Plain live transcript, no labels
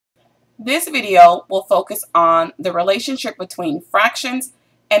This video will focus on the relationship between fractions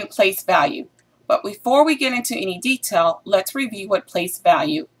and place value. But before we get into any detail, let's review what place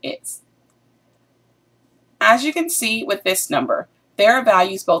value is. As you can see with this number, there are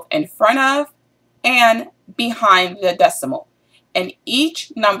values both in front of and behind the decimal, and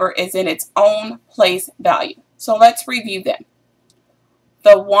each number is in its own place value. So let's review them.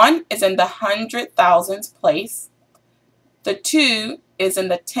 The 1 is in the hundred thousands place. The 2 is in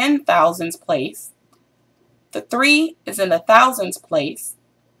the 10,000s place. The 3 is in the thousands place.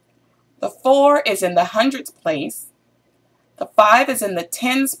 The 4 is in the hundreds place. The 5 is in the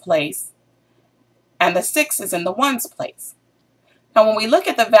tens place. And the 6 is in the ones place. Now when we look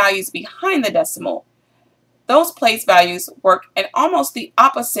at the values behind the decimal, those place values work in almost the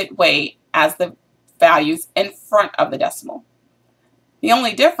opposite way as the values in front of the decimal. The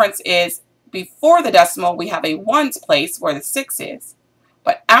only difference is before the decimal we have a ones place where the 6 is,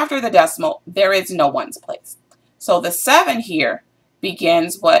 but after the decimal there is no ones place. So the 7 here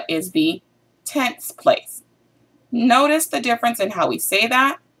begins what is the tenths place. Notice the difference in how we say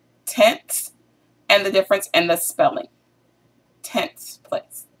that, tenths, and the difference in the spelling, tenths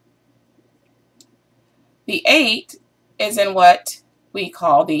place. The 8 is in what we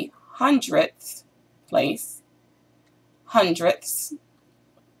call the hundredths place, hundredths.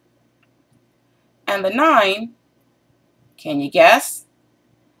 And the 9, can you guess?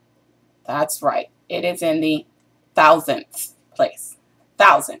 That's right, it is in the thousandths place,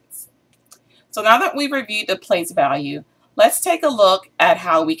 thousands. So now that we've reviewed the place value, let's take a look at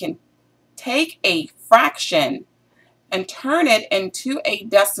how we can take a fraction and turn it into a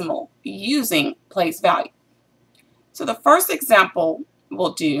decimal using place value. So the first example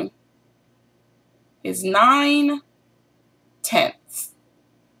we'll do is 9 tenths.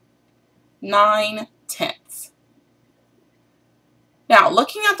 9 tenths. Now,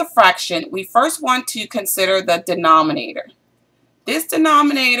 looking at the fraction, we first want to consider the denominator. This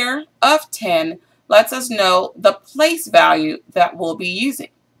denominator of 10 lets us know the place value that we'll be using.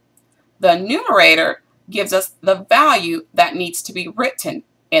 The numerator gives us the value that needs to be written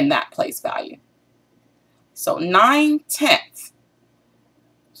in that place value. So 9 tenths.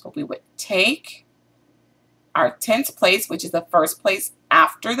 So we would take our tenths place, which is the first place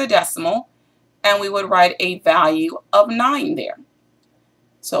after the decimal, and we would write a value of 9 there.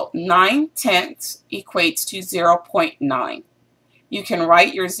 So 9 tenths equates to 0.9. You can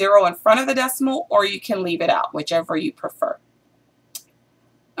write your 0 in front of the decimal or you can leave it out, whichever you prefer.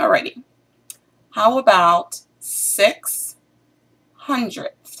 Alrighty. How about 6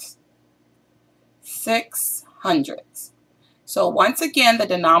 hundredths? 6 hundredths. So once again, the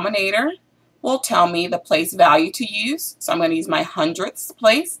denominator will tell me the place value to use. So I'm going to use my hundredths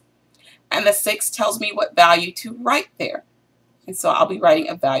place. And the 6 tells me what value to write there. And so I'll be writing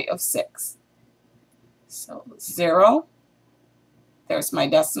a value of 6. So 0. There's my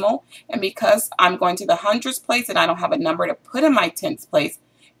decimal. And because I'm going to the hundredths place and I don't have a number to put in my tenths place,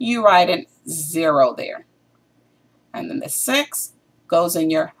 you write a 0 there. And then the 6 goes in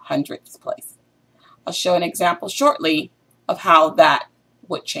your hundredths place. I'll show an example shortly of how that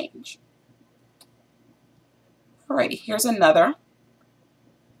would change. Alrighty, here's another.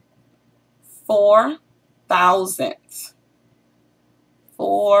 4 thousandths.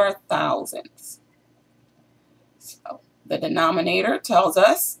 4 thousandths. So the denominator tells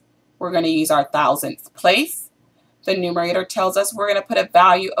us we're going to use our thousandths place. The numerator tells us we're going to put a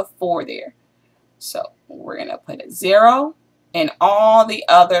value of 4 there. So we're going to put a 0 in all the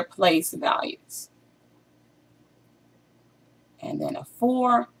other place values. And then a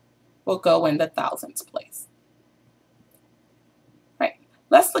 4 will go in the thousandths place. Right.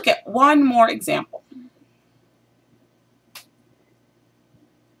 Let's look at one more example.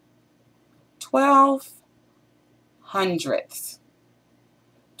 12 hundredths.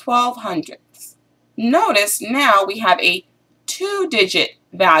 12 hundredths. Notice now we have a 2-digit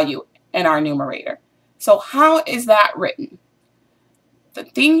value in our numerator. So how is that written? The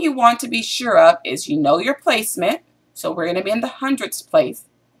thing you want to be sure of is you know your placement. So we're going to be in the hundredths place.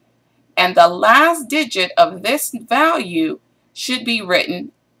 And the last digit of this value should be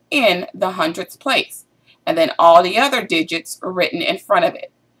written in the hundredths place. And then all the other digits are written in front of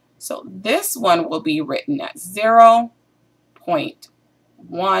it. So this one will be written at 0.12.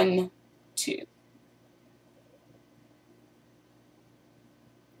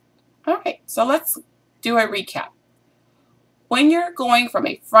 Alright, so let's do a recap. When you're going from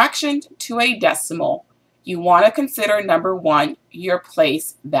a fraction to a decimal, you want to consider number 1, your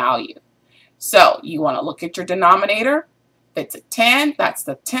place value. So you want to look at your denominator. If it's a 10, that's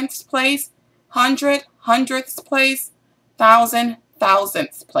the tenths place, 100, hundredths place, 1,000,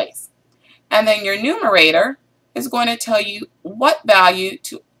 thousandths place. And then your numerator is going to tell you what value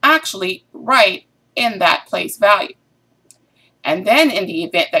to actually write in that place value. And then in the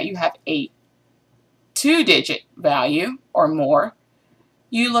event that you have a 2-digit value or more,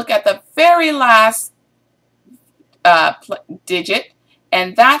 you look at the very last digit,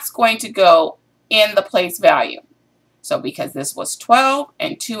 and that's going to go in the place value. So because this was 12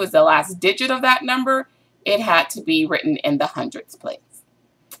 and 2 is the last digit of that number, it had to be written in the hundredths place.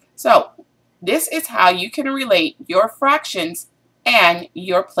 So this is how you can relate your fractions and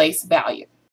your place value.